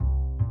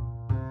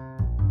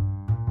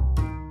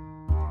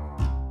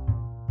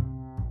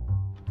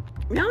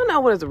Y'all know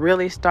what is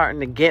really starting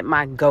to get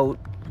my goat?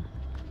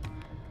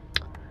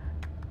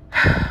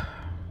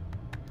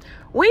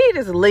 Weed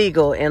is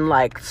legal in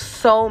like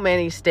so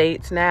many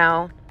states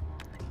now,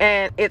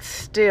 and it's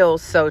still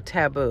so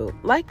taboo.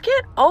 Like,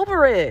 get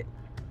over it.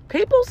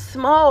 People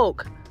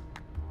smoke.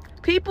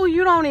 People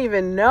you don't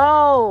even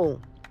know,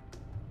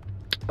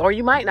 or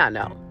you might not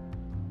know,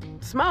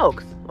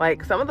 smokes.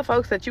 Like, some of the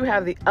folks that you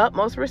have the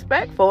utmost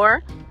respect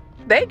for,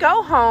 they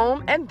go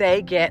home and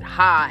they get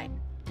high.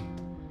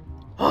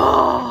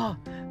 Oh,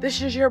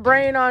 this is your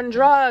brain on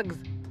drugs.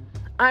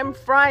 I'm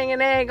frying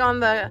an egg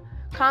on the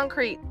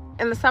concrete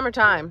in the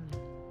summertime.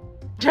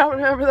 Y'all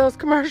remember those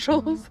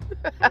commercials?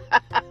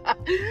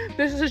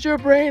 This is your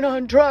brain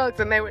on drugs.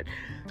 And they would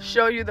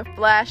show you the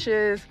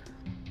flashes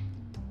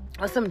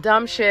of some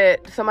dumb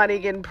shit. Somebody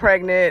getting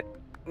pregnant.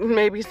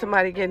 Maybe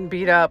somebody getting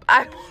beat up.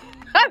 I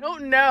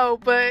don't know,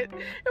 but it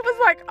was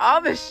like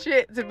all this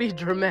shit to be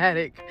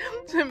dramatic,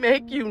 to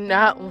make you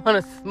not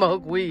want to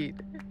smoke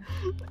weed.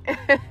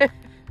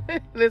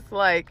 It's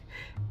like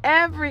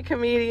every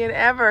comedian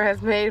ever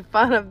has made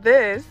fun of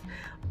this,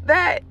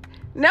 that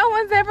no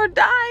one's ever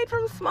died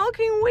from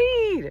smoking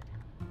weed.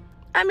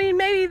 I mean,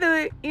 maybe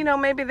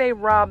they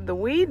robbed the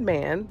weed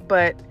man,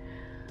 but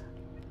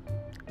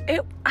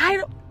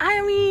I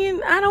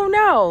don't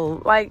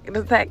know. Like,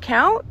 does that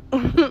count?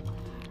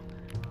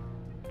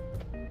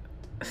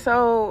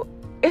 So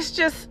it's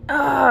just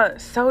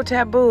so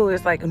taboo.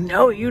 It's like,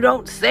 no, you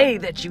don't say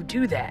that you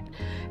do that.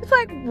 It's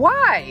like,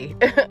 why?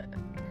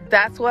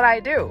 That's what I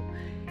do.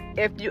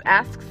 If you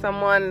ask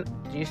someone,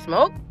 do you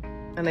smoke?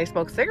 And they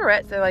smoke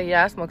cigarettes, they're like,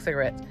 yeah, I smoke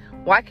cigarettes.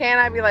 Why can't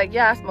I be like,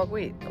 yeah, I smoke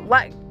weed?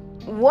 Like,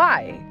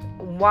 why?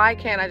 Why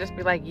can't I just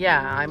be like,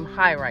 yeah, I'm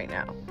high right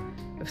now?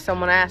 If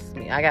someone asks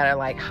me, I gotta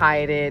like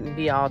hide it and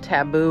be all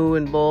taboo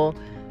and bull.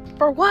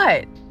 For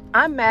what?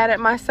 I'm mad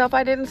at myself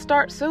I didn't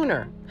start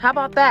sooner. How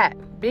about that?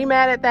 Be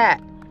mad at that.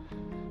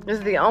 This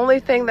is the only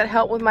thing that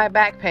helped with my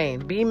back pain.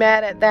 Be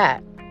mad at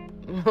that.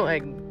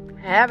 Like,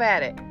 have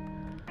at it.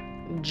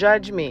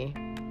 Judge me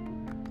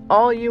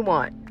all you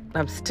want.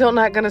 I'm still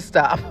not gonna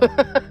stop.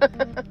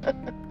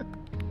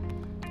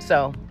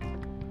 So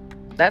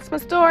that's my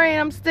story, and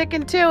I'm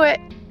sticking to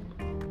it.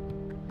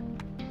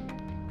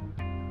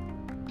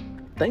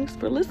 Thanks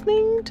for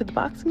listening to the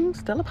Boxing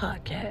Stella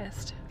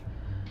podcast.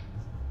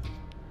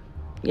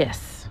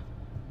 Yes,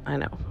 I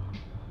know.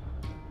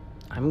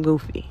 I'm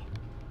goofy.